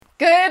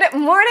Good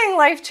morning,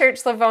 Life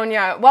Church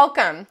Livonia.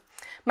 Welcome.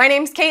 My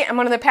name's Kate. I'm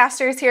one of the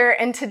pastors here,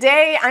 and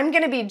today I'm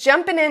going to be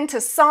jumping into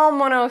Psalm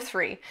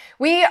 103.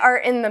 We are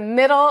in the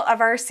middle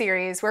of our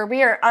series where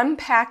we are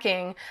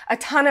unpacking a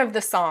ton of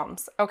the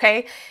Psalms,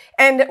 okay?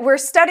 And we're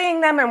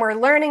studying them and we're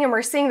learning and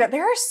we're seeing that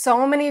there are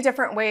so many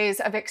different ways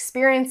of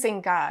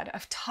experiencing God,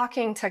 of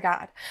talking to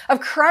God,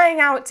 of crying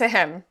out to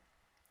Him.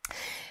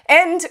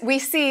 And we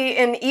see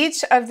in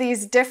each of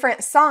these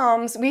different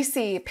Psalms, we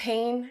see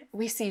pain,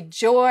 we see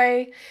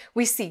joy,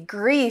 we see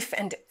grief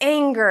and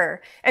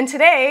anger. And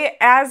today,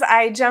 as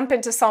I jump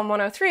into Psalm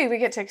 103, we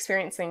get to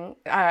experience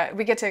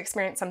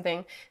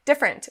something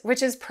different,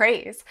 which is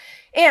praise.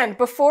 And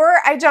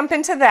before I jump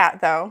into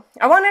that, though,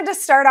 I wanted to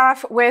start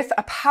off with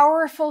a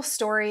powerful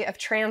story of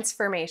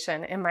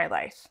transformation in my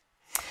life.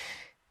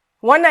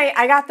 One night,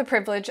 I got the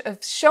privilege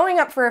of showing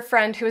up for a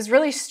friend who was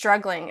really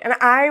struggling, and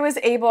I was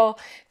able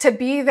to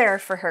be there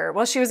for her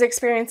while she was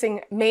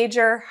experiencing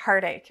major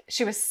heartache.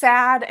 She was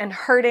sad and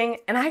hurting,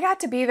 and I got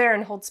to be there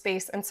and hold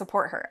space and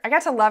support her. I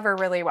got to love her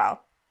really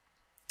well.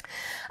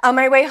 On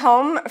my way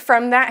home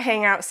from that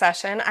hangout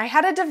session, I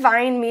had a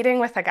divine meeting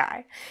with a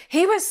guy.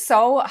 He was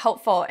so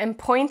helpful in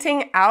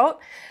pointing out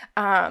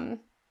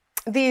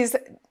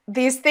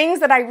these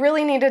things that I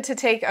really needed to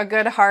take a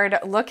good hard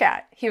look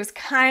at. He was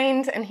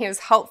kind and he was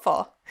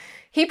helpful.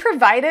 He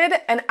provided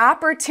an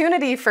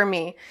opportunity for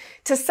me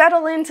to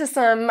settle into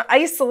some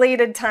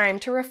isolated time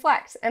to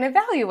reflect and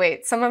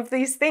evaluate some of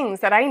these things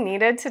that I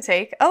needed to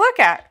take a look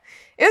at.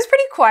 It was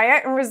pretty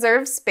quiet and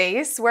reserved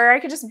space where I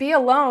could just be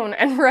alone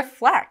and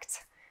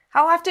reflect.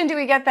 How often do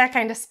we get that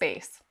kind of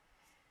space?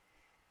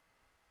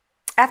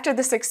 After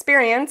this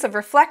experience of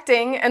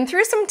reflecting and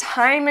through some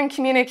time and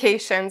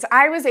communications,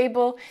 I was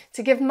able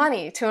to give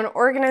money to an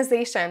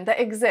organization that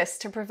exists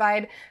to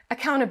provide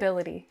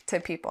accountability to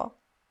people.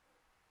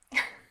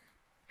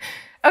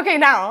 Okay,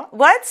 now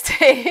let's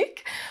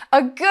take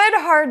a good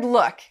hard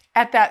look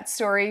at that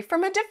story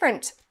from a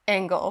different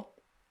angle.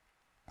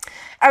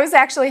 I was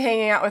actually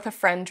hanging out with a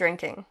friend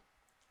drinking,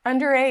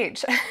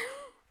 underage.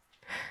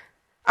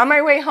 On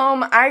my way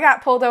home, I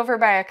got pulled over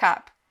by a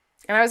cop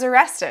and I was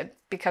arrested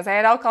because I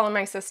had alcohol in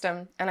my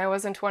system and I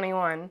wasn't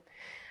 21.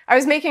 I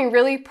was making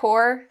really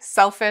poor,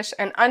 selfish,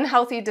 and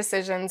unhealthy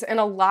decisions in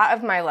a lot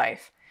of my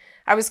life.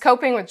 I was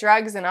coping with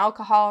drugs and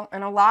alcohol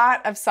and a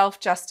lot of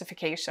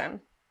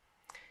self-justification.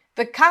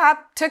 The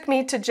cop took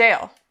me to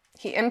jail.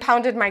 He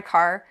impounded my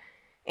car,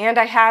 and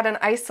I had an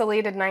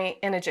isolated night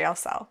in a jail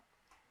cell.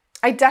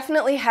 I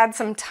definitely had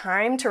some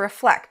time to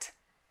reflect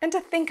and to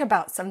think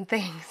about some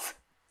things.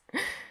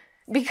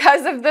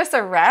 Because of this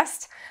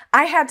arrest,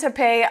 I had to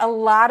pay a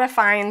lot of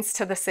fines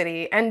to the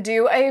city and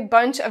do a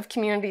bunch of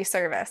community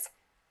service.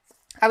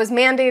 I was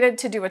mandated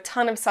to do a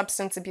ton of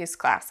substance abuse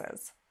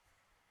classes.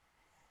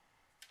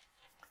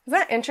 Is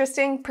that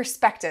interesting?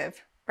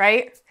 Perspective,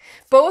 right?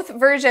 Both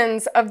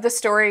versions of the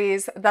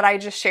stories that I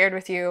just shared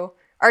with you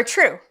are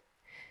true.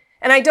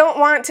 And I don't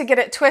want to get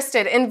it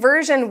twisted. In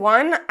version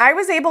 1, I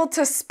was able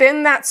to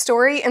spin that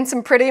story in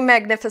some pretty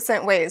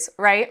magnificent ways,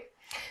 right?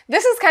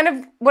 This is kind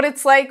of what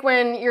it's like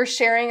when you're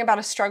sharing about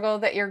a struggle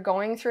that you're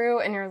going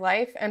through in your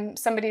life and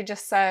somebody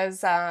just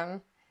says,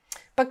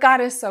 but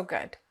God is so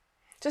good.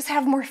 Just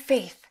have more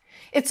faith.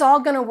 It's all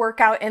going to work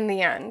out in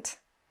the end.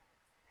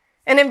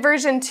 And in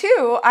version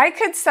 2, I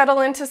could settle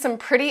into some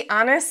pretty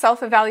honest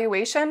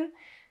self-evaluation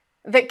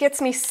that gets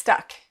me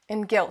stuck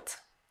in guilt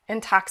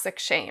and toxic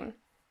shame.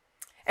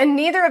 And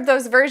neither of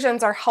those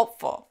versions are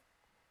helpful.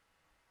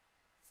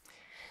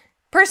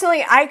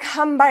 Personally, I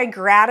come by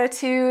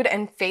gratitude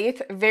and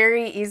faith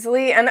very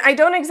easily, and I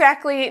don't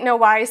exactly know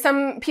why.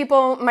 Some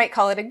people might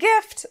call it a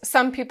gift,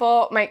 some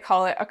people might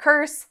call it a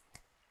curse.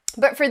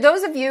 But for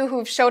those of you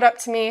who've showed up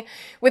to me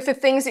with the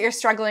things that you're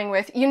struggling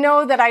with, you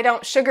know that I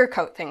don't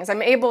sugarcoat things.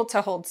 I'm able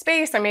to hold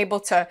space. I'm able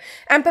to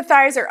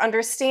empathize or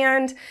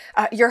understand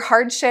your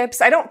hardships.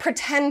 I don't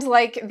pretend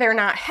like they're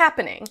not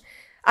happening.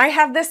 I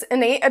have this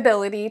innate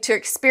ability to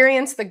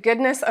experience the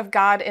goodness of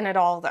God in it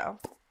all, though.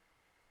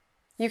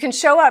 You can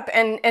show up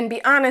and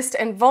be honest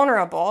and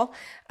vulnerable,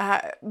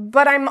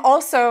 but I'm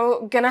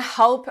also going to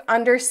help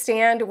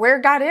understand where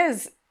God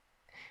is,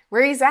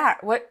 where He's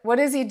at, what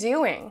is He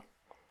doing?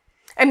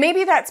 And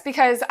maybe that's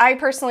because I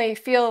personally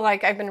feel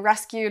like I've been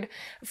rescued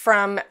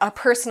from a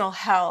personal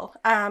hell.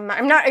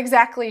 I'm not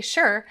exactly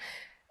sure,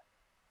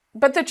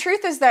 but the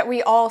truth is that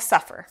we all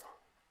suffer.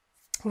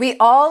 We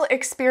all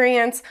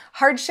experience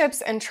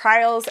hardships and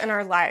trials in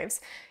our lives.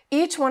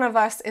 Each one of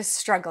us is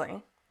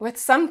struggling with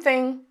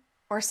something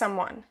or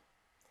someone.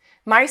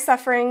 My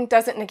suffering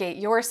doesn't negate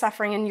your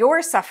suffering, and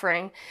your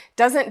suffering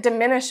doesn't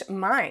diminish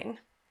mine.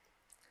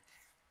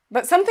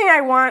 But something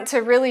I want to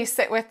really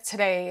sit with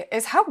today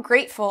is how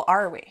grateful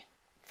are we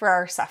for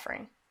our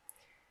suffering?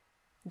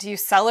 Do you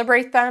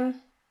celebrate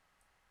them?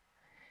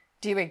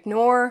 Do you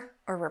ignore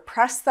or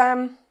repress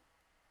them?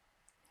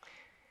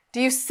 Do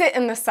you sit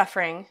in the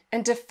suffering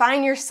and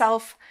define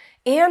yourself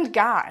and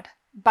God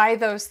by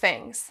those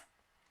things?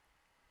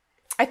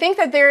 I think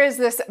that there is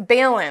this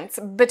balance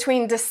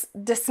between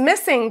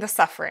dismissing the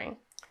suffering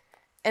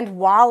and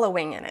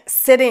wallowing in it,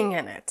 sitting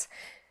in it.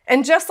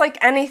 And just like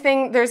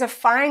anything, there's a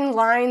fine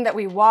line that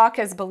we walk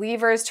as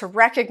believers to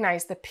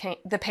recognize the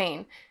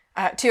pain,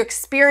 to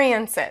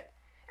experience it,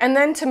 and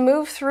then to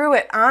move through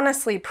it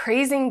honestly,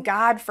 praising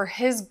God for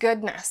His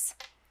goodness.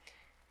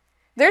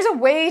 There's a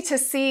way to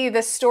see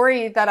the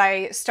story that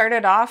I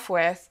started off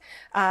with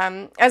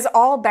as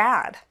all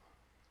bad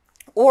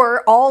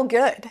or all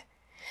good.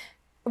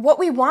 What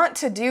we want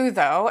to do,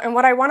 though, and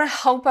what I want to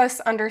help us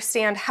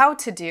understand how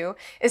to do,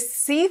 is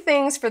see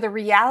things for the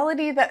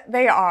reality that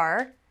they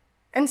are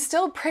and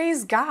still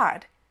praise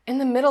God in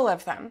the middle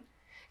of them.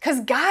 Because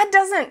God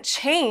doesn't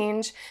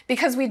change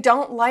because we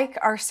don't like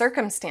our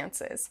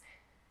circumstances.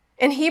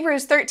 In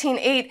Hebrews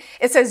 13:8,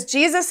 it says,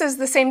 Jesus is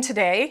the same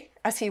today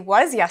as He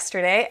was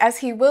yesterday, as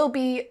He will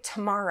be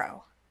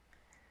tomorrow.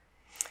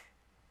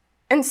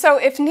 And so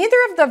if neither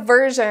of the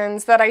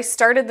versions that I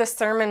started the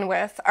sermon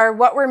with are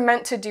what we're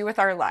meant to do with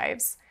our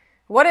lives,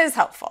 what is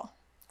helpful?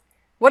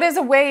 What is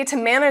a way to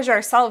manage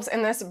ourselves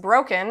in this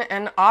broken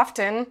and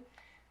often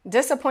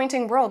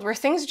disappointing world where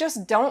things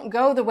just don't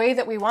go the way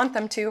that we want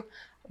them to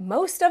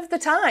most of the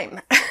time?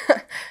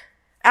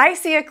 I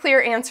see a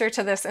clear answer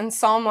to this in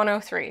Psalm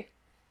 103.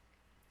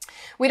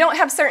 We don't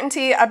have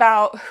certainty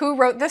about who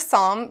wrote this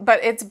psalm,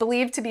 but it's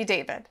believed to be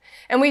David.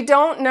 And we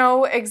don't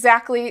know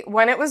exactly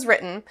when it was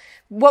written.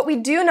 What we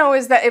do know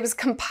is that it was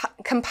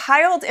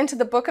compiled into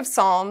the book of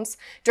Psalms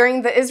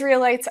during the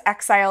Israelites'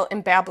 exile in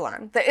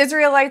Babylon. The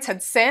Israelites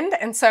had sinned,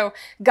 and so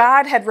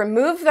God had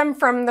removed them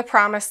from the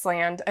promised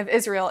land of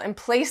Israel and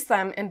placed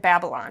them in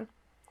Babylon,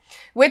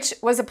 which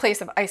was a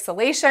place of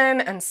isolation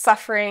and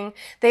suffering.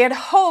 They had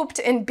hoped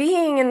in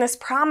being in this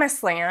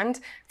promised land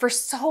for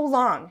so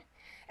long.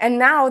 And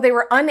now they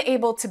were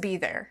unable to be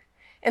there.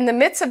 In the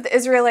midst of the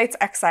Israelites'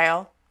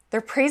 exile,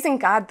 they're praising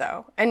God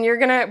though. And we're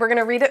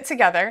gonna read it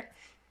together.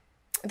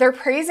 They're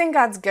praising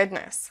God's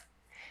goodness.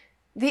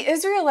 The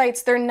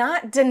Israelites, they're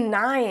not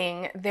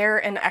denying they're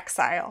in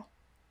exile.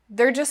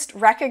 They're just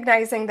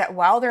recognizing that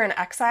while they're in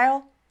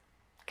exile,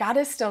 God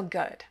is still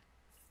good.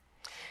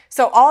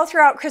 So all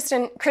throughout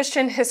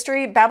Christian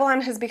history,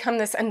 Babylon has become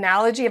this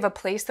analogy of a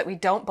place that we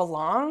don't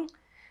belong,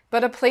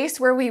 but a place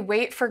where we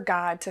wait for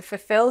God to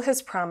fulfill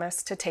His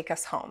promise to take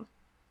us home.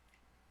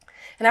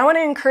 And I want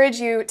to encourage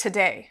you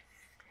today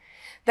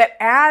that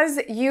as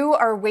you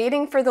are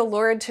waiting for the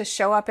Lord to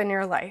show up in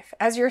your life,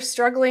 as you're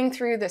struggling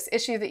through this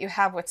issue that you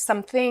have with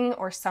something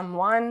or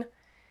someone,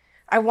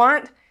 I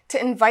want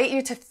to invite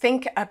you to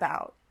think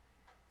about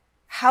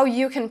how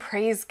you can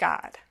praise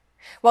God.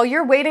 While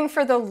you're waiting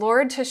for the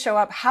Lord to show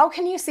up, how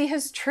can you see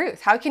His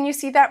truth? How can you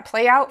see that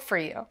play out for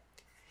you?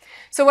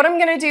 So what I'm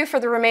going to do for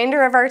the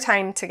remainder of our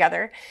time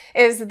together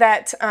is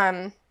that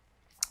I'm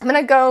going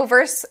to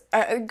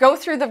go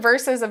through the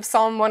verses of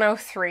Psalm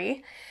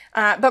 103.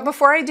 But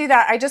before I do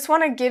that, I just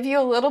want to give you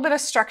a little bit of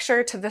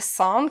structure to this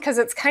psalm because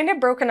it's kind of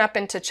broken up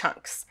into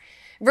chunks.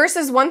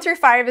 Verses 1 through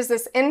 5 is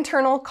this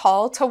internal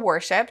call to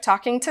worship,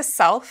 talking to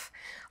self,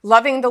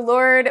 loving the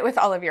Lord with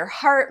all of your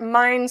heart,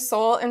 mind,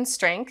 soul, and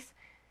strength.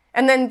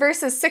 And then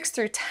verses 6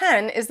 through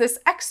 10 is this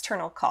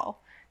external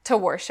call to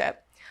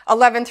worship.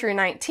 11 through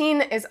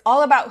 19 is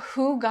all about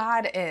who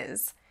God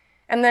is.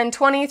 And then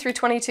 20 through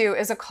 22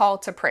 is a call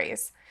to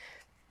praise.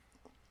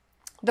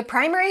 The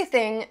primary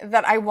thing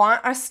that I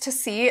want us to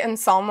see in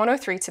Psalm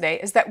 103 today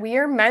is that we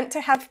are meant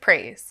to have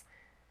praise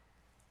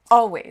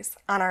always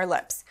on our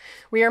lips.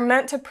 We are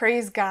meant to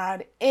praise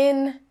God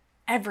in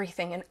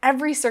everything, in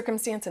every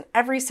circumstance, in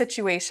every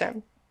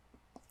situation.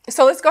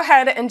 So let's go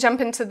ahead and jump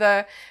into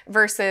the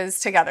verses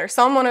together.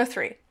 Psalm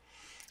 103.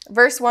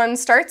 Verse 1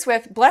 starts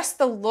with, "Bless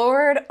the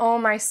Lord, O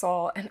my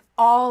soul, and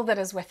all that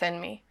is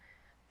within me.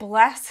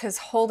 Bless His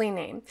holy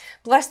name.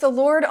 Bless the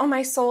Lord, O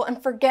my soul,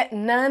 and forget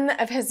none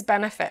of His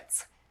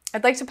benefits."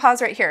 I'd like to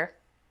pause right here.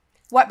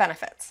 What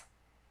benefits?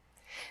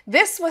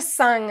 This was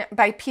sung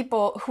by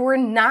people who were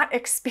not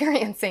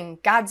experiencing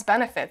God's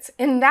benefits.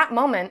 In that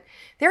moment,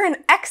 they're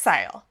in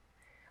exile,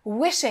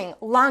 wishing,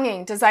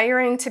 longing,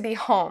 desiring to be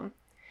home.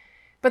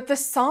 But the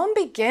psalm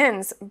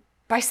begins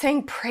by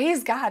saying,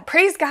 praise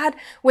God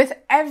with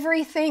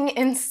everything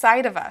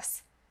inside of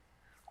us.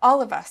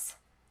 All of us.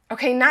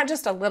 Okay, not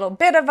just a little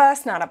bit of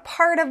us, not a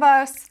part of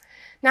us,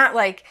 not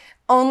like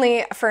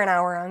only for an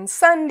hour on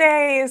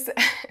Sundays.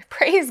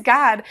 Praise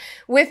God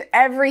with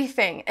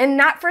everything. And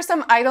not for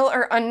some idle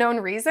or unknown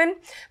reason,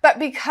 but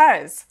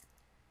because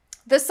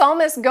the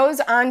psalmist goes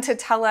on to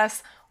tell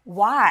us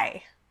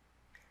why.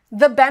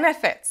 The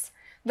benefits.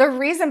 The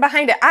reason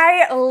behind it.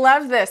 I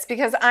love this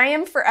because I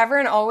am forever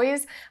and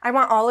always, I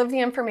want all of the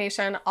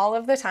information all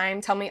of the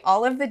time. Tell me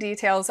all of the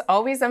details,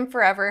 always and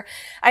forever.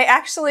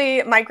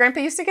 My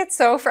grandpa used to get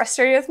so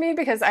frustrated with me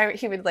because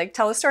he would like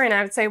tell a story and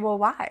I would say, well,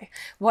 why?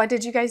 What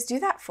did you guys do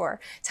that for?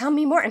 Tell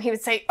me more. And he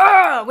would say,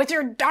 with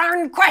your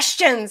darn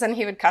questions. And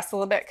he would cuss a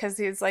little bit because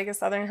he's like a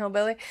Southern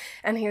hillbilly.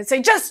 And he would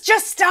say, just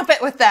stop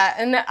it with that.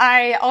 And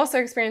I also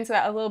experienced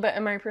that a little bit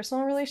in my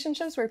personal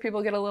relationships where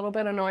people get a little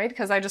bit annoyed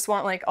because I just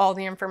want like all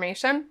the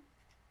information.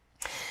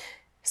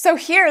 So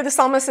here the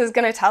psalmist is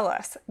going to tell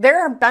us there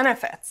are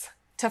benefits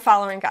to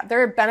following God.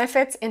 There are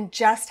benefits in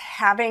just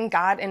having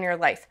God in your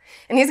life.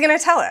 And he's going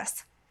to tell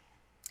us.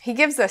 He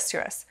gives this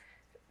to us.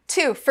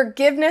 2,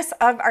 forgiveness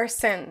of our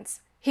sins.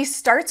 He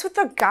starts with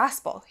the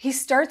gospel. He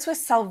starts with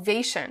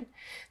salvation.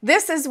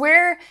 This is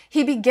where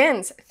he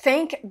begins.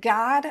 Thank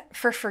God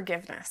for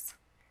forgiveness.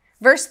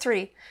 Verse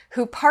 3,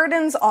 who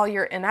pardons all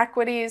your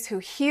iniquities, who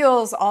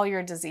heals all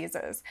your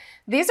diseases.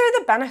 These are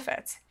the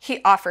benefits.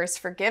 He offers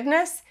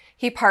forgiveness.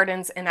 He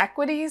pardons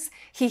iniquities.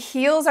 He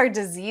heals our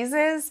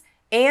diseases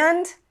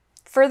and,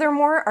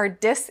 furthermore, our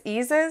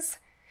diseases.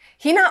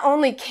 He not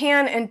only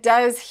can and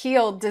does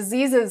heal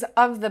diseases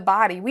of the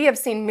body. We have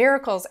seen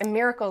miracles and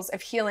miracles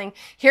of healing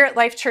here at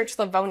Life Church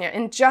Livonia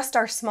in just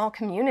our small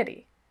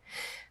community.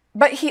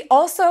 But he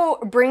also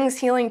brings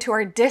healing to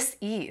our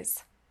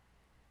dis-ease.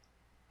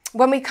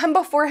 When we come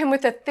before him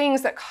with the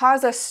things that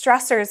cause us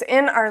stressors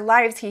in our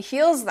lives, he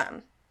heals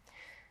them.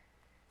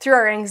 Through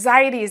our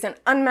anxieties and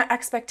unmet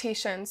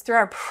expectations, through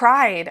our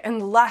pride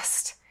and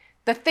lust,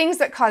 the things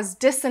that cause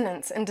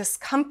dissonance and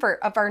discomfort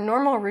of our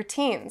normal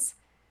routines.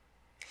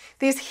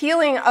 These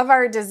healing of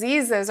our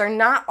diseases are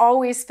not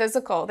always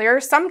physical. They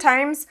are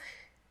sometimes,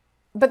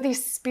 but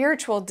these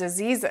spiritual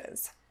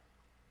diseases.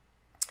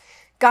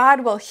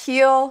 God will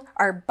heal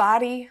our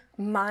body,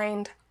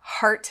 mind,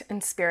 heart,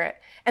 and spirit.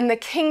 And the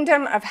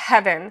kingdom of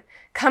heaven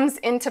comes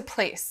into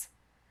place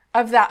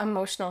of that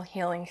emotional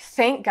healing.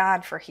 Thank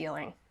God for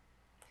healing.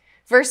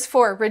 Verse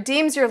 4,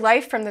 redeems your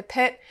life from the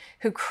pit,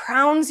 who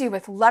crowns you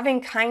with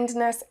loving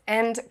kindness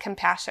and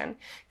compassion.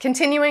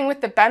 Continuing with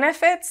the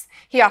benefits,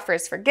 he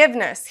offers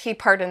forgiveness, he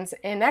pardons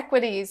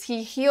inequities,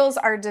 he heals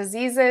our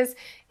diseases,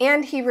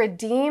 and he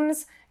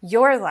redeems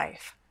your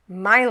life,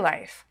 my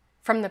life,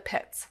 from the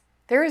pits.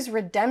 There is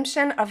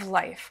redemption of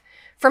life.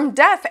 From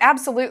death,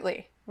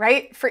 absolutely,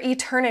 right? For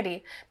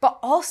eternity, but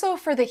also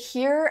for the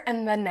here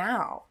and the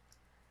now.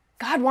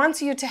 God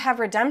wants you to have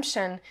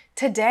redemption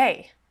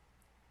today.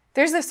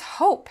 There's this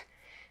hope.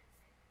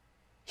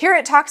 Here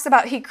it talks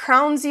about he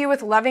crowns you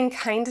with loving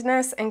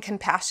kindness and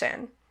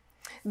compassion.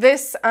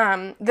 This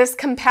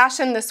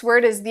compassion, this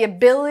word, is the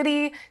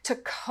ability to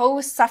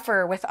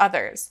co-suffer with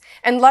others.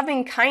 And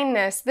loving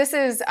kindness, this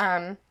is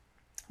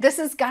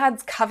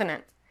God's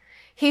covenant.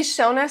 He's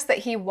shown us that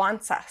he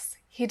wants us.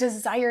 He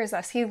desires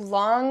us. He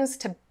longs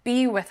to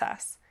be with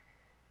us.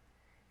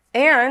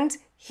 And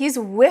he's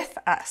with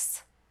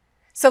us.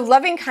 So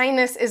loving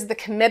kindness is the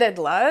committed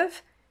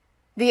love.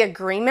 The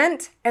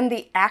agreement and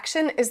the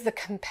action is the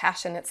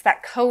compassion. It's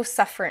that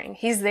co-suffering.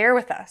 He's there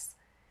with us.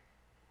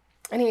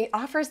 And he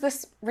offers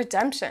this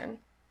redemption.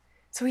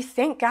 So we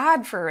thank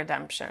God for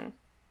redemption.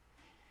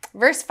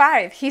 Verse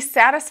 5, he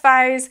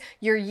satisfies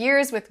your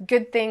years with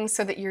good things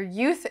so that your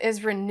youth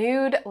is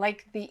renewed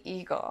like the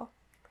eagle.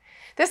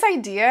 This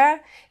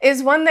idea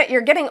is one that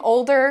you're getting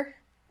older,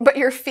 but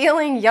you're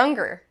feeling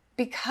younger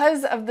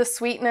because of the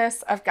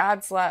sweetness of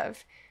God's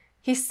love.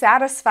 He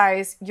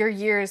satisfies your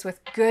years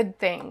with good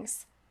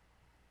things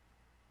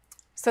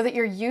so that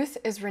your youth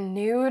is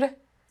renewed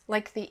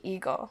like the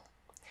eagle.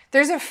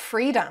 There's a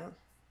freedom,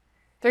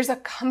 there's a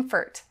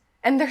comfort,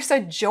 and there's a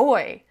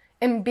joy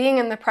in being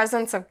in the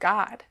presence of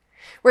God,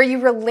 where you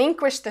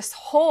relinquish this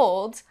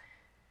hold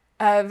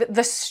of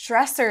the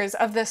stressors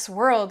of this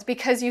world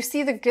because you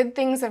see the good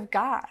things of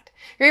God.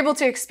 You're able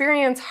to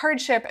experience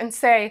hardship and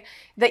say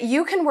that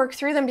you can work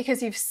through them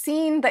because you've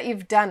seen that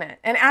you've done it.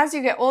 And as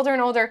you get older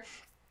and older,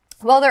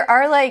 well, there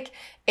are like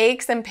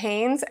aches and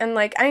pains, and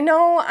like, I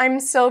know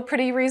I'm still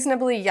pretty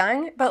reasonably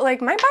young, but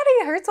like my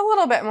body hurts a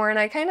little bit more, and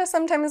I kind of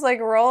sometimes like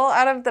roll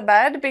out of the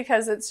bed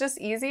because it's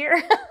just easier.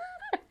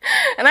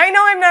 And I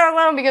know I'm not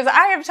alone because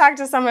I have talked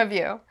to some of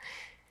you.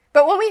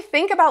 But when we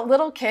think about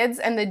little kids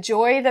and the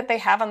joy that they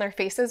have on their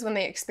faces when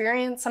they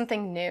experience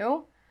something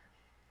new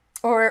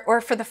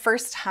or for the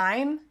first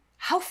time,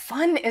 how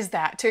fun is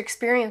that to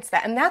experience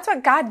that? And that's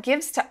what God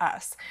gives to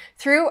us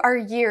through our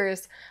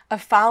years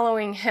of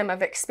following him,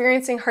 of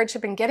experiencing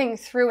hardship and getting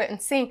through it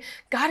and seeing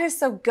God is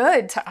so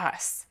good to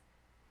us.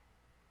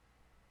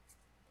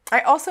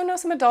 I also know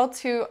some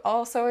adults who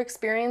also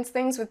experience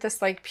things with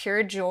this like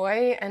pure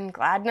joy and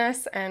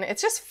gladness, and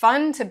it's just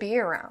fun to be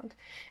around.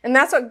 And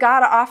that's what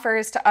God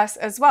offers to us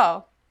as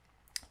well.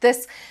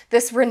 This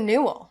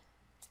renewal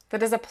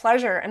that is a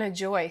pleasure and a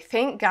joy.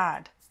 Thank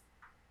God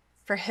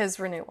for his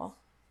renewal.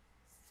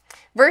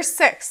 Verse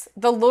 6,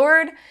 the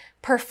Lord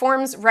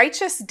performs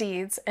righteous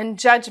deeds and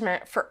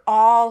judgment for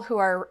all who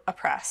are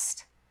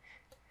oppressed.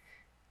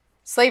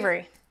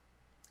 Slavery,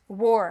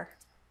 war,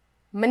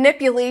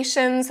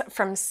 manipulations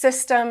from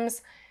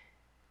systems.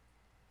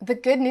 The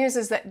good news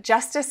is that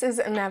justice is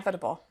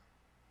inevitable.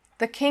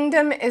 The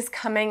kingdom is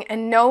coming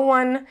and no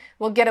one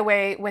will get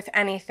away with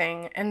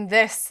anything. And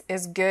this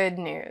is good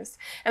news.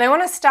 And I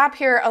want to stop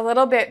here a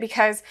little bit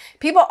because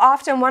people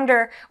often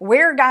wonder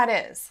where God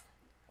is.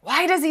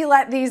 Why does he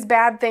let these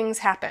bad things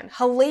happen?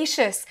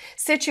 Hellacious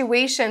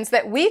situations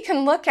that we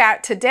can look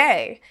at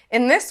today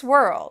in this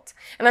world.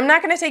 And I'm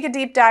not going to take a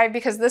deep dive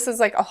because this is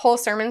like a whole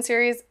sermon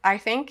series, I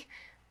think.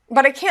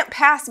 But I can't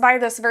pass by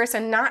this verse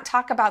and not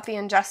talk about the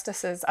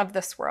injustices of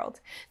this world.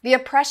 The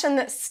oppression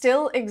that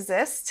still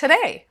exists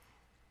today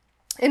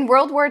In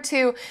World War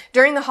II,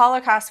 during the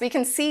Holocaust, we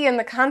can see in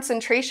the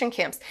concentration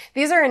camps,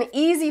 these are an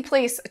easy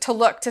place to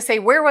look to say,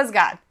 where was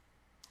God?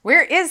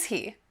 Where is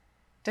he?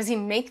 Does he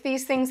make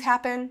these things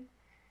happen?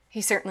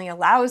 He certainly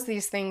allows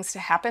these things to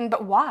happen,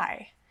 but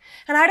why?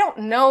 And I don't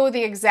know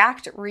the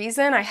exact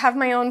reason. I have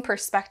my own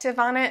perspective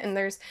on it, and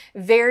there's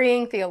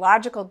varying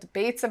theological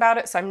debates about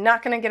it, so I'm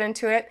not going to get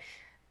into it.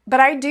 But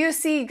I do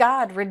see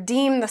God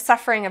redeem the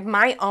suffering of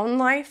my own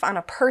life on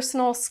a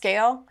personal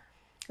scale,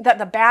 that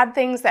the bad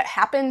things that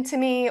happened to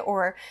me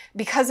or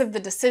because of the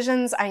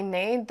decisions I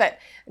made, that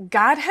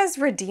God has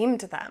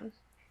redeemed them.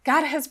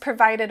 God has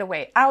provided a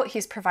way out.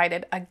 He's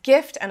provided a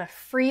gift and a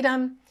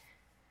freedom,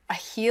 a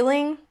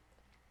healing.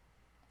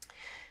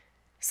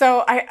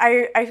 So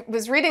I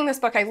was reading this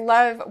book. I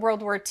love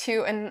World War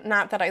II, and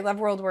not that I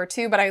love World War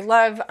II, but I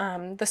love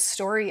the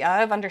story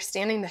of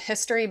understanding the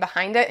history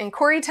behind it. And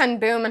Corrie ten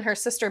Boom and her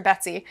sister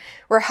Betsy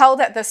were held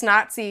at this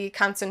Nazi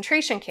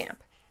concentration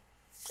camp.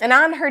 And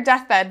on her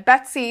deathbed,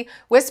 Betsy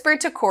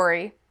whispered to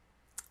Corrie,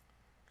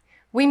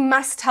 "We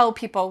must tell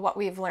people what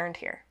we've learned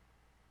here.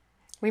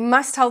 We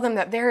must tell them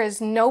that there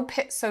is no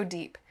pit so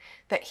deep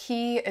that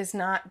he is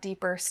not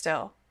deeper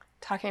still."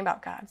 Talking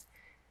about God.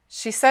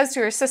 She says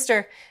to her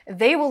sister,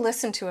 "They will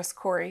listen to us,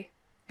 Corrie,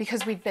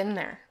 because we've been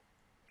there."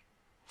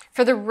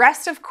 For the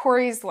rest of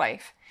Corrie's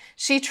life,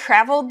 she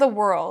traveled the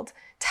world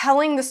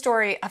telling the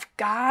story of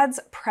God's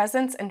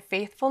presence and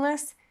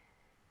faithfulness,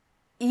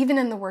 even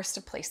in the worst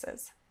of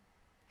places.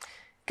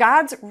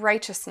 God's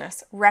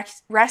righteousness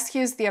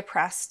rescues the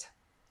oppressed,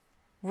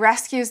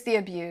 rescues the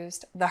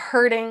abused, the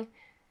hurting,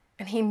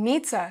 and he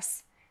meets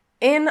us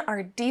in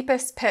our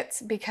deepest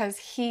pits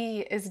because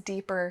he is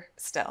deeper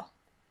still.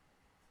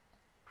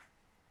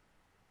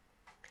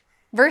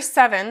 Verse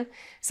 7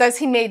 says,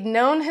 "He made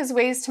known his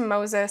ways to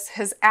Moses,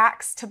 his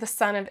acts to the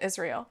son of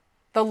Israel.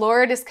 The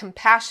Lord is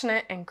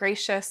compassionate and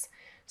gracious,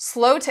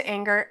 slow to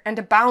anger, and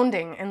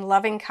abounding in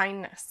loving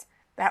kindness."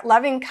 That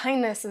loving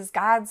kindness is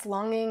God's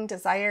longing,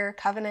 desire,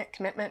 covenant,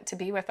 commitment to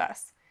be with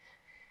us.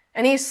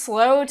 And he's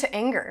slow to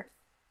anger.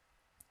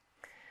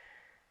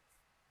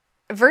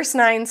 Verse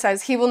 9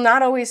 says, "He will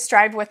not always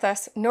strive with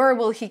us, nor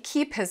will he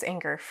keep his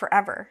anger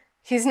forever.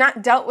 He's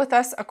not dealt with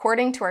us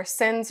according to our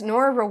sins,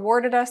 nor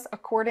rewarded us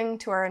according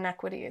to our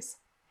iniquities."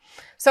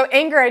 So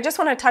anger, I just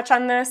want to touch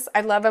on this.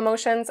 I love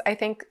emotions. I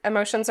think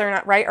emotions are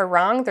not right or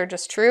wrong. They're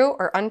just true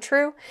or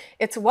untrue.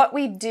 It's what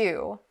we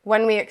do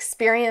when we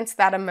experience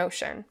that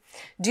emotion.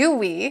 Do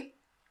we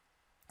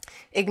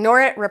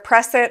ignore it,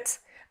 repress it,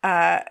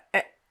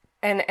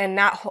 and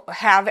not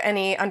have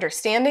any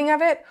understanding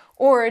of it?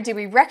 Or do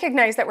we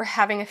recognize that we're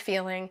having a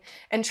feeling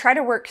and try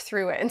to work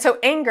through it? And so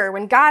anger,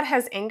 when God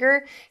has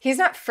anger, he's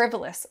not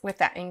frivolous with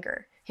that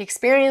anger. He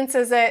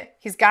experiences it.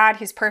 He's God.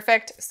 He's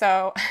perfect.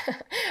 So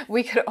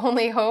we could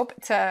only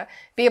hope to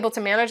be able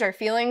to manage our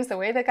feelings the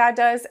way that God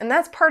does. And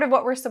that's part of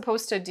what we're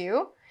supposed to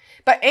do.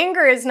 But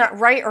anger is not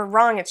right or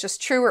wrong. It's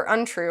just true or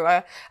untrue.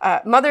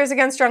 Mothers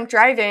Against Drunk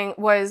Driving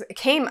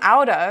came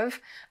out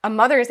of a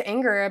mother's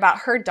anger about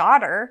her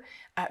daughter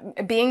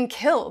being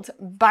killed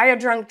by a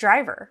drunk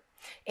driver.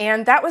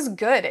 And that was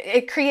good.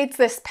 It creates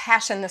this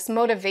passion, this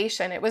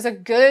motivation. It was a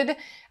good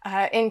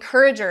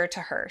encourager to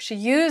her. She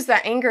used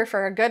that anger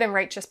for a good and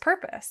righteous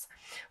purpose.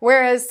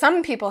 Whereas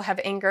some people have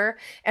anger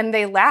and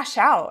they lash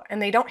out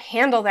and they don't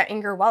handle that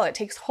anger well. It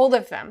takes hold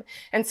of them.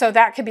 And so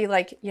that could be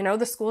like,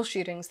 the school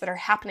shootings that are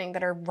happening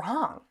that are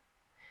wrong,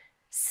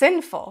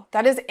 sinful.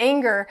 That is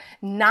anger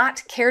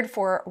not cared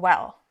for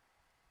well.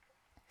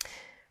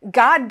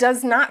 God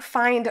does not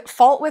find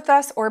fault with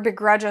us or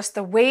begrudge us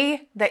the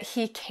way that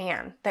he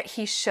can, that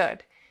he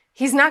should.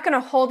 He's not going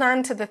to hold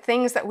on to the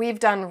things that we've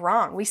done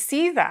wrong. We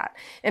see that.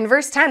 In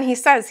verse 10, he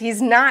says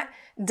he's not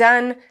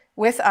done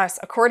with us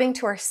according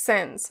to our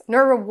sins,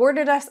 nor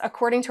rewarded us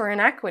according to our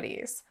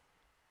iniquities.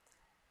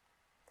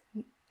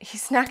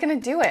 He's not going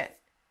to do it.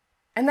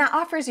 And that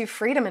offers you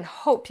freedom and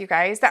hope, you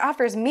guys. That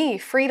offers me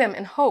freedom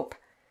and hope.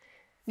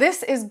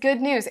 This is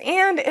good news,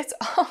 and it's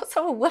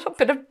also a little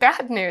bit of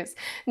bad news.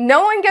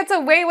 No one gets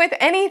away with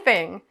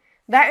anything.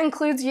 That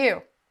includes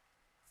you.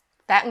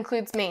 That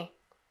includes me.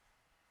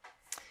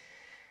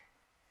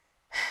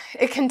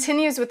 It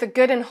continues with the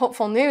good and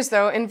hopeful news,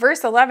 though. In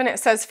verse 11, it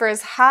says, "For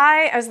as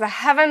high as the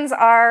heavens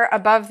are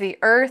above the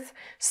earth,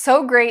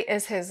 so great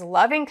is his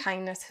loving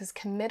kindness, his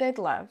committed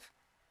love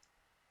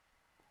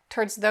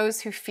towards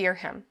those who fear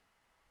him.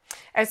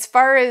 As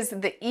far as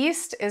the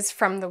east is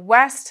from the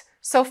west,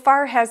 so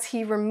far has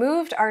he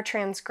removed our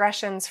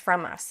transgressions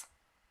from us."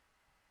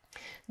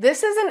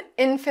 This is an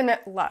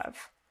infinite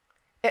love.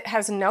 It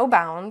has no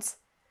bounds.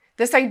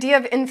 This idea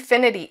of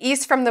infinity,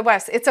 east from the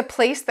west, it's a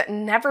place that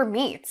never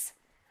meets.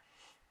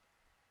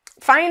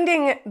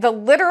 Finding the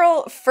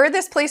literal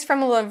furthest place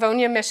from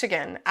Livonia,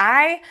 Michigan,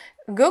 I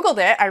Googled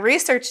it, I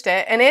researched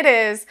it, and it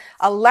is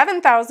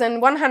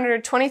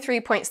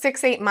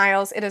 11,123.68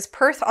 miles. It is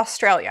Perth,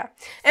 Australia.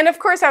 And of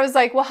course I was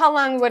like, well, how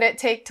long would it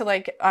take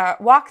to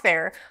walk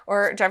there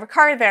or drive a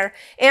car there?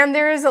 And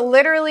there is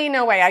literally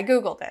no way. I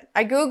Googled it.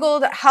 I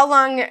Googled how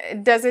long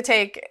does it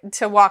take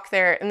to walk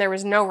there, and there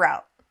was no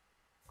route.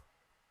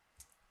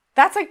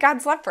 That's like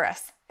God's love for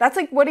us. That's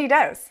like what he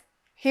does.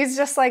 He's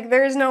just like,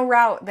 there's no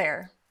route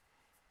there.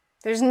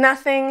 There's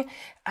nothing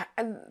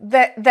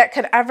that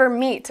could ever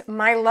meet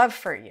my love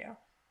for you.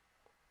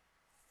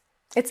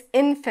 It's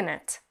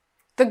infinite.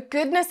 The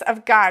goodness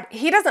of God,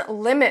 he doesn't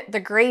limit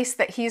the grace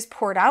that he's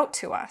poured out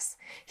to us.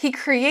 He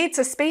creates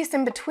a space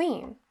in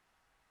between.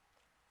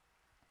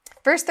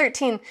 Verse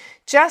 13,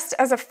 just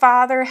as a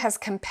father has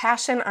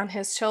compassion on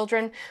his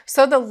children,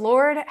 so the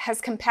Lord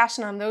has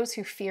compassion on those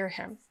who fear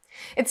him.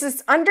 It's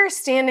this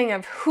understanding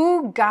of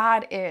who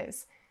God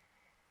is,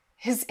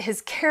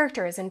 his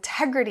character, his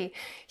integrity.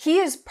 He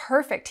is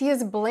perfect. He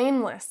is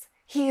blameless.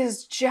 He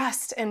is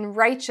just and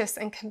righteous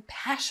and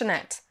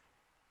compassionate.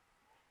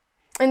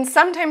 And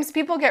sometimes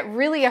people get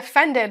really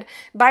offended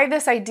by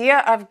this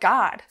idea of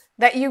God,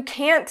 that you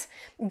can't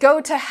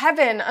go to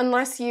heaven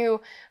unless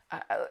you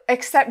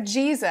accept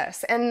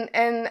Jesus. And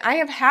I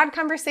have had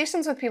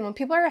conversations with people, and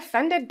people are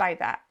offended by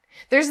that.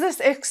 There's this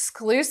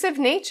exclusive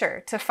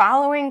nature to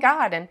following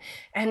God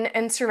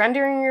and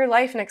surrendering your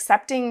life and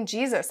accepting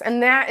Jesus.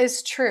 And that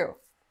is true.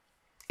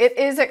 It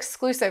is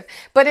exclusive,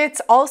 but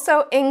it's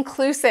also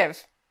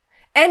inclusive.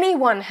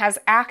 Anyone has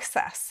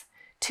access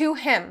to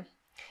him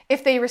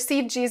if they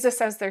receive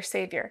Jesus as their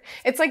Savior.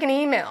 It's like an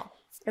email.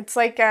 It's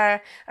like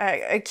a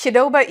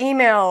Qdoba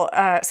email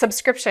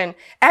subscription.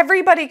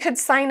 Everybody could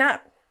sign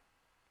up.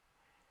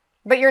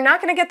 But you're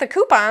not going to get the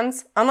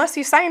coupons unless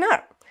you sign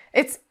up.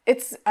 It's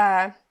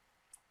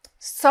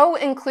so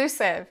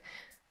inclusive,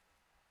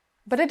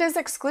 but it is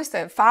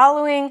exclusive.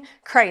 Following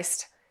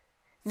Christ.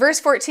 Verse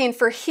 14,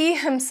 for he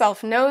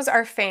himself knows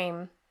our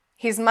fame.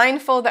 He's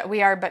mindful that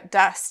we are but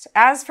dust.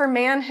 As for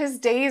man, his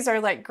days are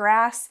like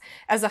grass.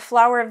 As a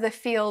flower of the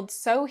field,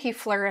 so he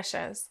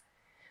flourishes.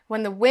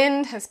 When the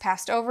wind has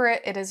passed over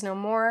it, it is no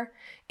more,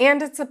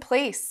 and its a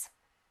place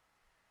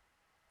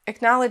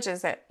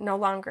acknowledges it no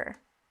longer.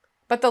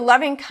 But the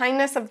loving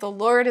kindness of the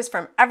Lord is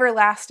from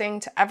everlasting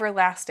to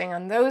everlasting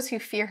on those who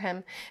fear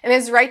him, and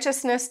his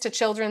righteousness to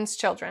children's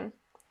children.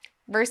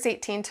 Verse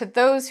 18, to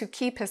those who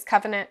keep his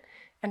covenant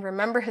and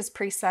remember his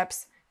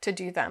precepts to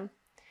do them.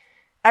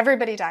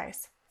 Everybody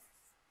dies.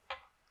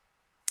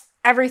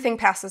 Everything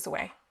passes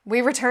away.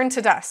 We return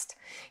to dust.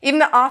 Even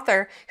the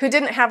author, who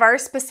didn't have our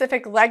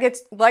specific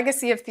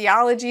legacy of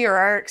theology or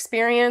our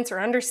experience or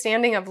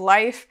understanding of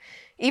life,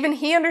 even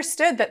he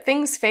understood that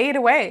things fade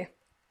away.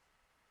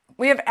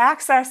 We have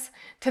access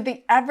to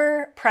the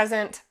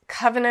ever-present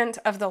covenant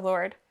of the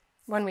Lord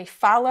when we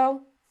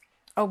follow,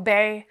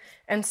 obey,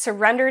 and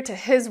surrender to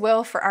his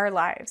will for our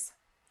lives.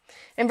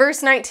 In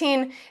verse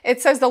 19,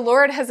 it says, the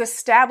Lord has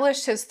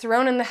established his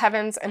throne in the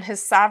heavens, and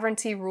his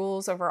sovereignty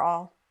rules over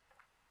all.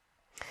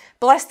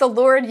 Bless the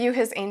Lord, you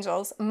his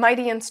angels,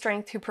 mighty in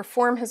strength, who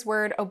perform his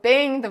word,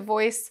 obeying the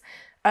voice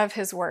of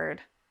his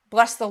word.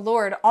 Bless the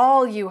Lord,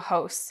 all you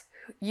hosts,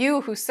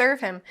 you who serve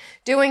him,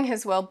 doing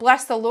his will.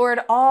 Bless the Lord,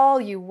 all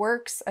you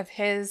works of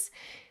his,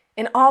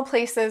 in all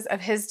places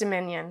of his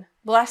dominion.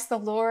 Bless the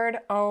Lord,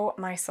 O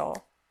my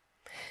soul.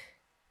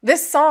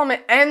 This psalm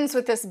ends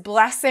with this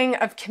blessing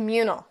of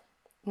communal,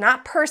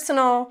 not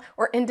personal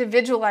or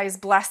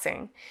individualized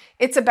blessing.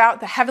 It's about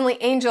the heavenly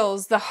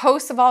angels, the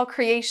hosts of all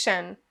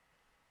creation.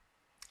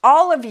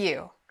 All of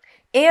you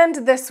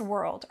and this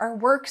world are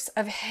works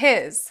of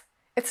his.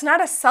 It's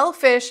not a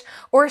selfish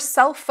or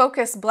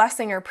self-focused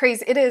blessing or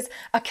praise. It is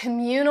a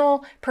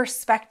communal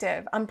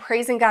perspective on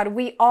praising God.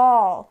 We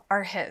all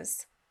are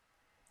his.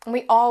 And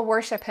we all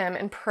worship him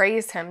and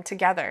praise him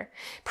together.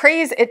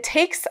 Praise, it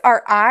takes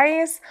our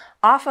eyes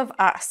off of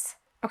us,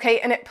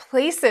 okay? And it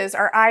places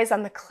our eyes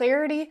on the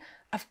clarity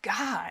of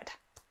God.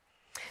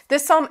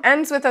 This psalm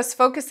ends with us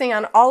focusing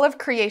on all of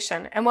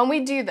creation. And when we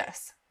do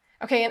this,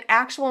 okay, in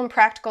actual and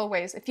practical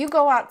ways, if you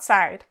go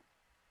outside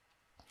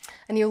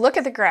and you look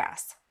at the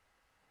grass,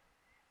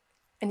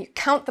 and you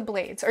count the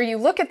blades, or you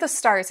look at the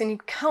stars and you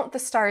count the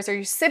stars, or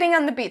you're sitting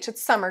on the beach,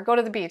 it's summer, go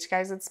to the beach,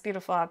 guys, it's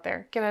beautiful out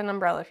there. Get an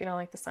umbrella if you don't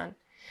like the sun.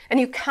 And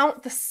you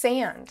count the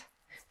sand,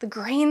 the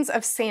grains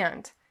of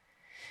sand.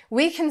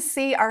 We can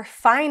see our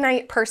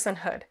finite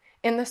personhood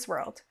in this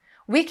world.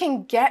 We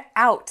can get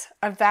out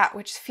of that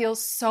which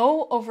feels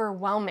so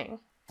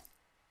overwhelming.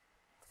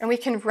 And we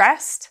can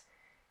rest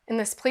in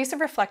this place of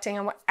reflecting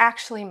on what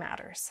actually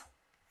matters.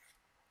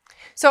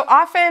 So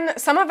often,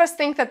 some of us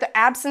think that the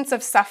absence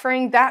of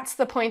suffering, that's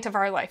the point of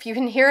our life. You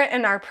can hear it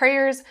in our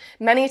prayers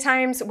many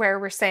times where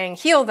we're saying,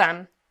 heal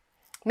them,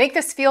 make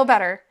this feel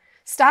better,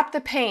 stop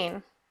the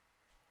pain.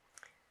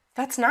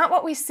 That's not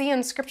what we see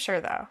in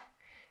Scripture, though.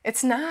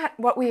 It's not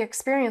what we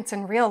experience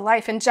in real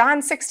life. In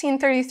John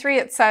 16:33,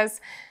 it says,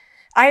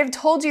 I have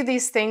told you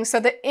these things so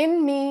that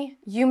in me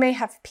you may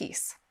have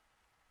peace.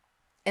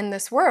 In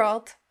this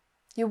world,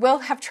 you will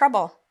have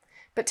trouble,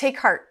 but take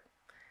heart.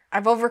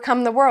 I've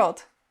overcome the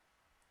world.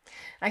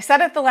 I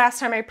said it the last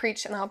time I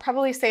preached, and I'll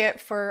probably say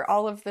it for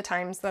all of the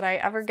times that I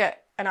ever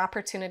get an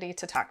opportunity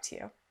to talk to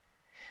you.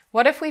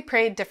 What if we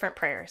prayed different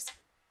prayers?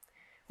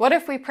 What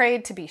if we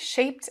prayed to be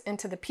shaped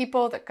into the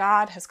people that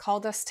God has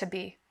called us to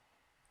be?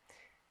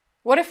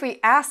 What if we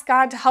asked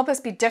God to help us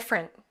be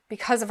different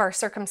because of our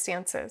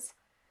circumstances?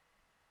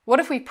 What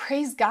if we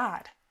praise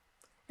God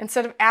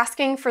instead of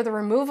asking for the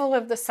removal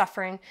of the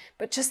suffering,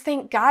 but just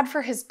thank God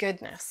for his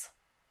goodness?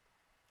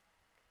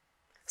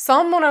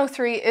 Psalm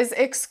 103 is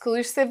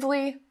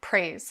exclusively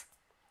praise.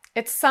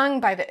 It's sung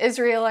by the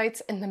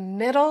Israelites in the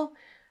middle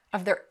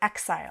of their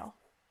exile,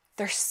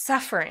 their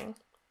suffering.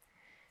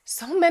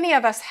 So many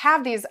of us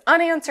have these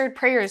unanswered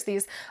prayers,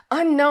 these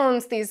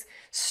unknowns, these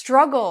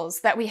struggles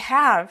that we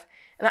have.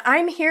 And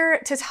I'm here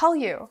to tell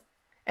you,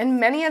 and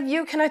many of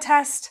you can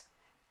attest,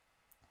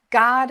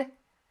 God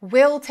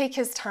will take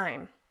his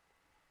time.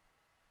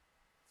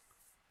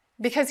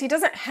 Because he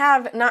doesn't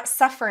have not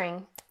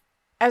suffering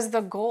as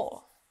the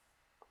goal.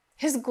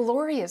 His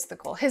glory is the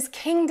goal. His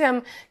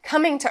kingdom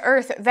coming to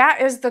earth,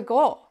 that is the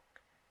goal.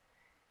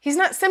 He's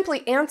not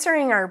simply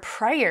answering our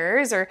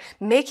prayers or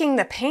making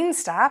the pain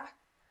stop.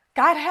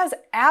 God has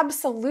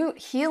absolute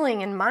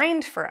healing in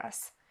mind for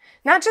us.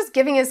 Not just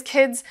giving his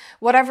kids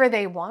whatever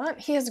they want.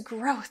 He has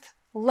growth,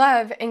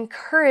 love,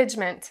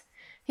 encouragement.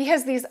 He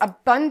has these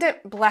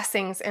abundant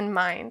blessings in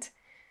mind.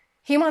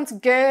 He wants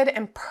good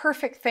and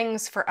perfect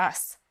things for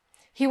us.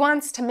 He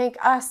wants to make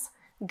us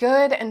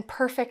good and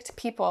perfect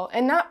people,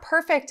 and not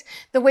perfect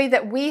the way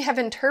that we have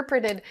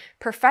interpreted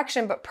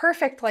perfection, but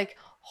perfect like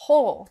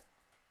whole.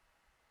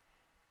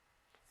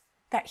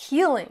 That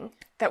healing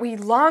that we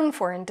long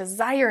for and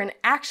desire and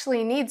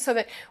actually need, so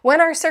that when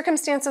our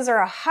circumstances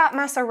are a hot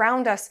mess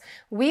around us,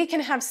 we can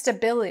have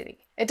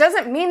stability. It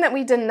doesn't mean that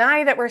we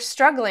deny that we're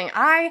struggling.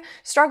 I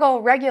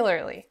struggle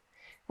regularly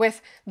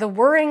with the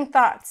worrying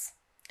thoughts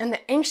and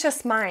the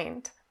anxious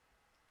mind.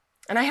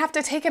 And I have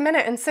to take a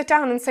minute and sit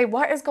down and say,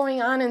 what is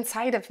going on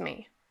inside of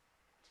me?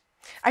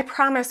 I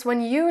promise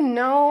when you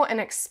know and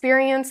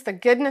experience the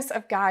goodness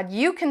of God,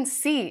 you can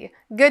see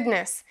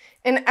goodness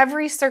in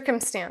every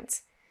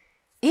circumstance.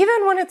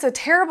 Even when it's a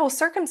terrible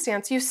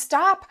circumstance, you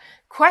stop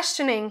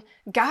questioning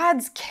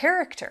God's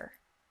character.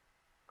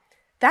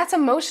 That's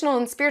emotional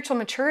and spiritual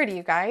maturity,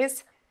 you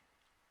guys.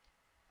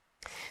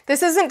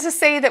 This isn't to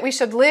say that we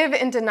should live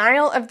in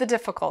denial of the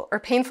difficult or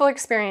painful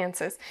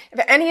experiences. If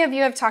any of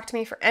you have talked to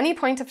me for any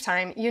point of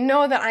time, you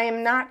know that I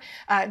am not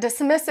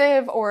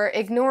dismissive or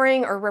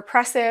ignoring or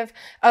repressive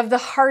of the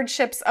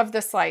hardships of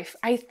this life.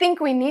 I think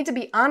we need to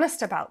be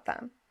honest about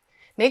them.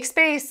 Make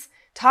space,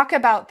 talk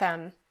about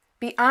them,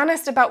 be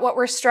honest about what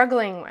we're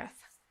struggling with.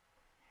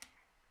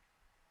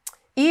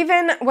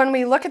 Even when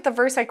we look at the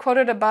verse I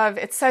quoted above,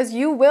 it says,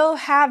 you will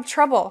have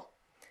trouble.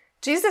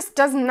 Jesus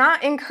does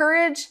not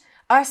encourage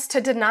us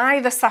to deny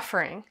the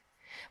suffering.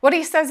 What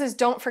he says is,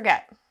 don't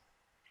forget.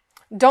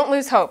 Don't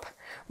lose hope.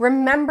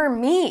 Remember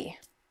me.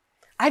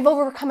 I've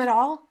overcome it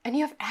all, and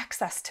you have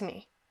access to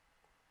me.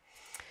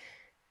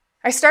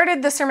 I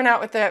started the sermon out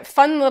with a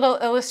fun little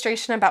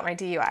illustration about my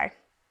DUI.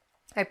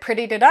 I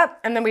prettied it up,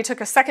 and then we took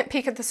a second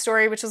peek at the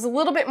story, which is a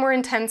little bit more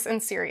intense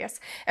and serious.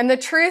 And the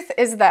truth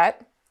is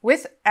that,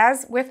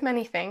 as with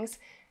many things,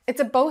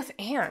 it's a both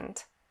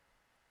and.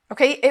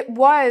 Okay, it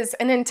was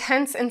an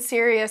intense and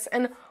serious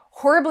and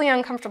horribly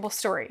uncomfortable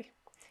story.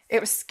 It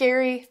was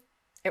scary,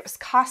 it was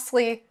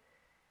costly,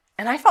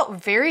 and I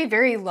felt very,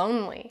 very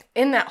lonely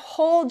in that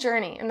whole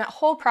journey, in that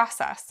whole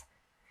process.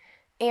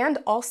 And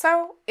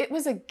also, it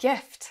was a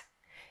gift.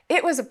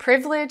 It was a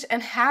privilege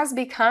and has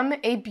become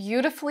a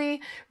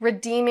beautifully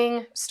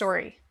redeeming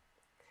story.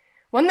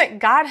 One that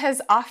God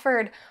has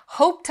offered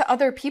hope to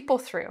other people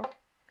through.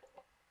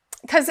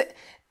 Because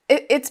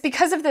it's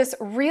because of this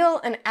real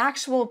and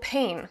actual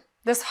pain,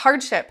 this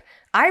hardship,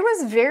 I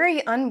was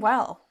very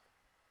unwell.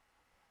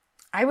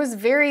 I was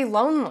very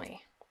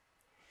lonely.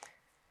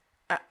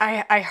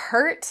 I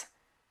hurt.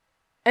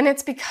 And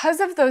it's because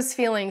of those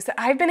feelings that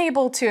I've been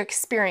able to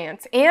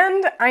experience,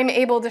 and I'm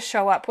able to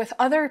show up with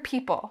other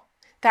people,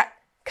 that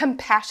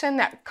compassion,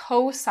 that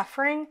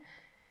co-suffering,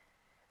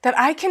 that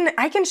I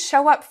can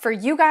show up for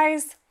you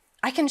guys.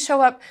 I can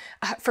show up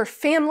for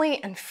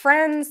family and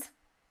friends.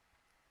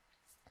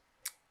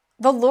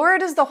 The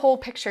Lord is the whole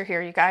picture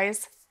here, you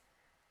guys.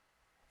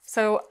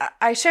 So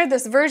I shared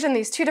this version,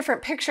 these two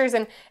different pictures,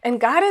 and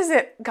God is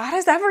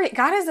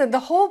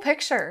the whole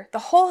picture, the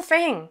whole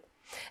thing.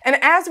 And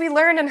as we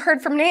learned and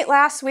heard from Nate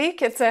last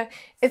week, it's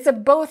a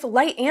both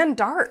light and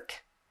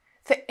dark.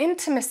 The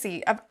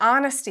intimacy of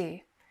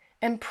honesty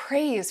and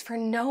praise for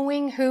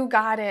knowing who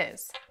God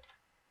is.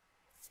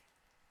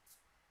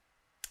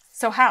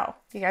 So how?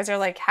 You guys are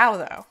like, how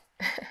though?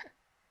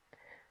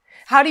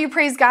 How do you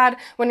praise God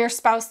when your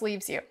spouse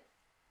leaves you?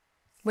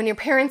 When your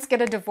parents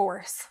get a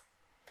divorce?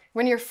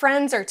 When your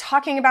friends are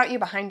talking about you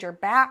behind your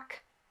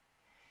back?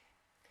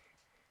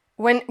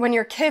 When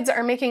your kids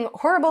are making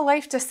horrible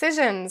life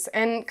decisions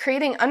and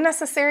creating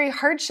unnecessary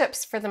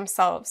hardships for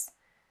themselves?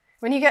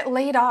 When you get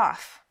laid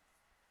off?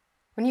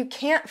 When you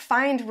can't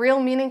find real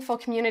meaningful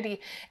community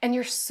and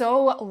you're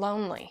so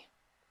lonely?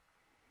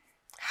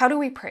 How do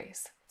we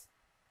praise?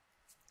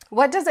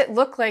 What does it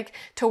look like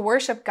to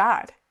worship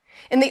God?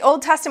 In the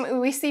Old Testament,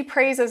 we see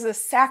praise as a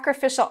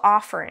sacrificial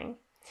offering.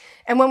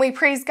 And when we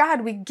praise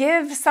God, we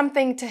give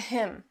something to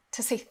Him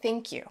to say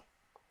thank you.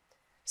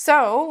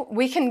 So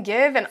we can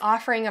give an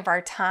offering of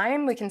our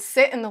time. We can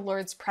sit in the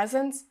Lord's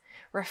presence,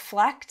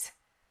 reflect,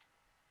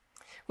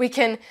 We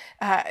can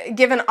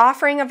give an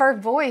offering of our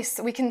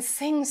voice. We can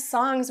sing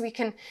songs. We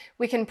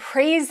can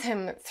praise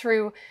him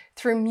through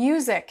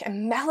music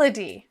and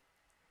melody.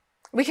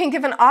 We can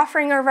give an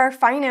offering of our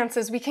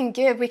finances. We can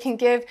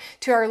give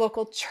to our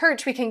local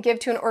church. We can give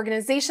to an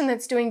organization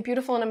that's doing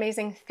beautiful and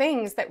amazing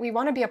things that we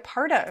want to be a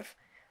part of.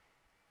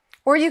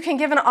 Or you can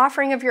give an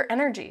offering of your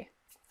energy.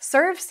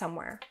 Serve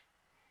somewhere.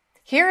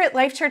 Here at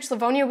Life Church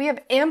Livonia, we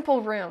have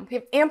ample room. We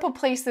have ample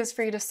places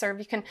for you to serve.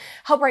 You can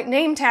help write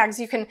name tags.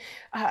 You can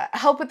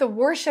help with the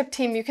worship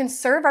team. You can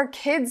serve our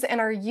kids and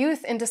our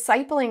youth in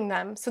discipling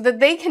them so that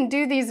they can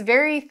do these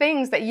very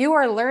things that you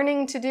are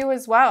learning to do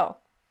as well.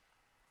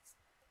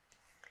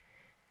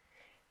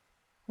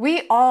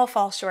 We all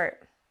fall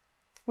short.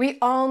 We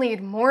all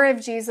need more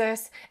of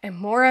Jesus and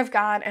more of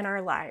God in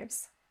our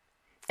lives.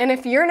 And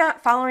if you're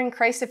not following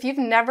Christ, if you've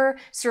never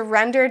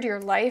surrendered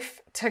your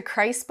life to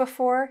Christ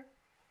before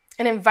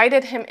and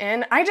invited him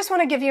in, I just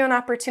want to give you an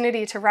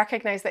opportunity to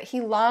recognize that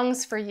he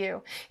longs for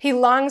you. He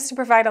longs to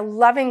provide a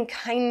loving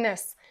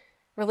kindness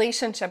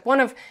relationship, one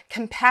of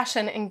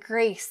compassion and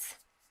grace.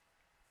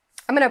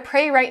 I'm going to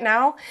pray right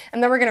now,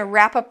 and then we're going to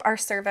wrap up our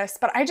service.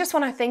 But I just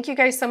want to thank you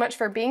guys so much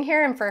for being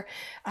here and for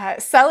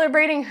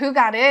celebrating who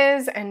God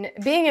is and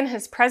being in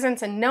his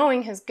presence and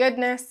knowing his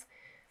goodness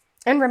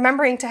and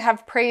remembering to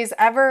have praise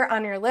ever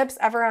on your lips,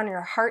 ever on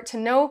your heart, to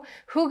know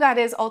who God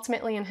is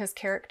ultimately in his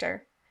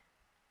character.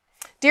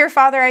 Dear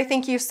Father, I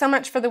thank you so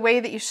much for the way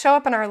that you show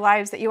up in our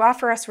lives, that you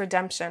offer us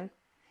redemption.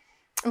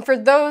 And for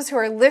those who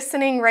are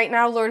listening right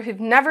now, Lord, who've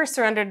never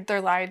surrendered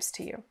their lives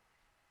to you,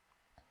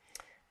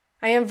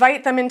 I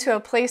invite them into a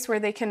place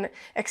where they can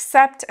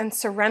accept and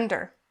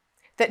surrender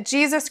that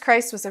Jesus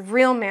Christ was a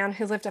real man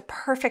who lived a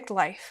perfect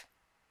life.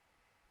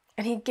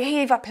 And he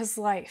gave up his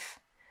life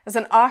as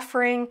an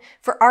offering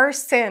for our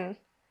sin,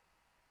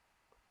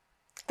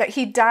 that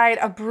he died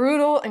a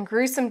brutal and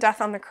gruesome death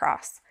on the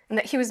cross, and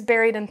that he was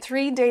buried, and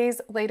 3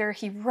 days later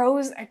he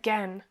rose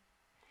again,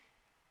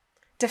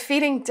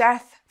 defeating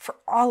death for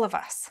all of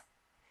us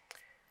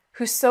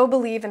who so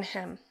believe in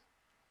him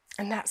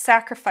and that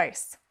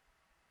sacrifice.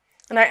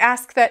 And I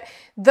ask that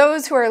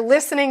those who are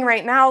listening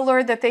right now,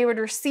 Lord, that they would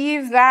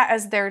receive that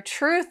as their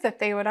truth, that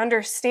they would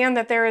understand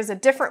that there is a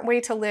different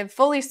way to live,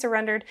 fully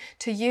surrendered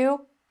to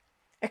you,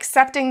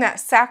 accepting that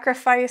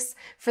sacrifice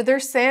for their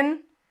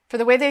sin, for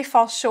the way they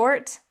fall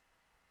short,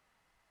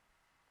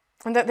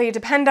 and that they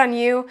depend on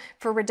you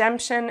for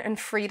redemption and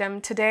freedom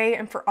today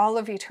and for all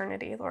of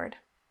eternity, Lord.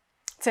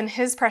 It's in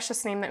his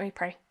precious name that we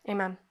pray.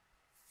 Amen.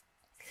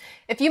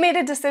 If you made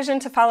a decision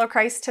to follow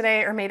Christ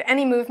today or made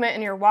any movement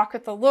in your walk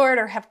with the Lord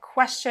or have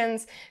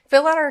questions,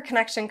 fill out our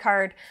connection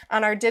card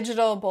on our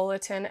digital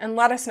bulletin and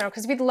let us know,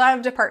 because we'd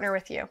love to partner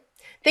with you.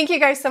 Thank you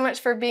guys so much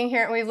for being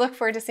here, and we look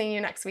forward to seeing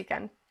you next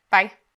weekend. Bye.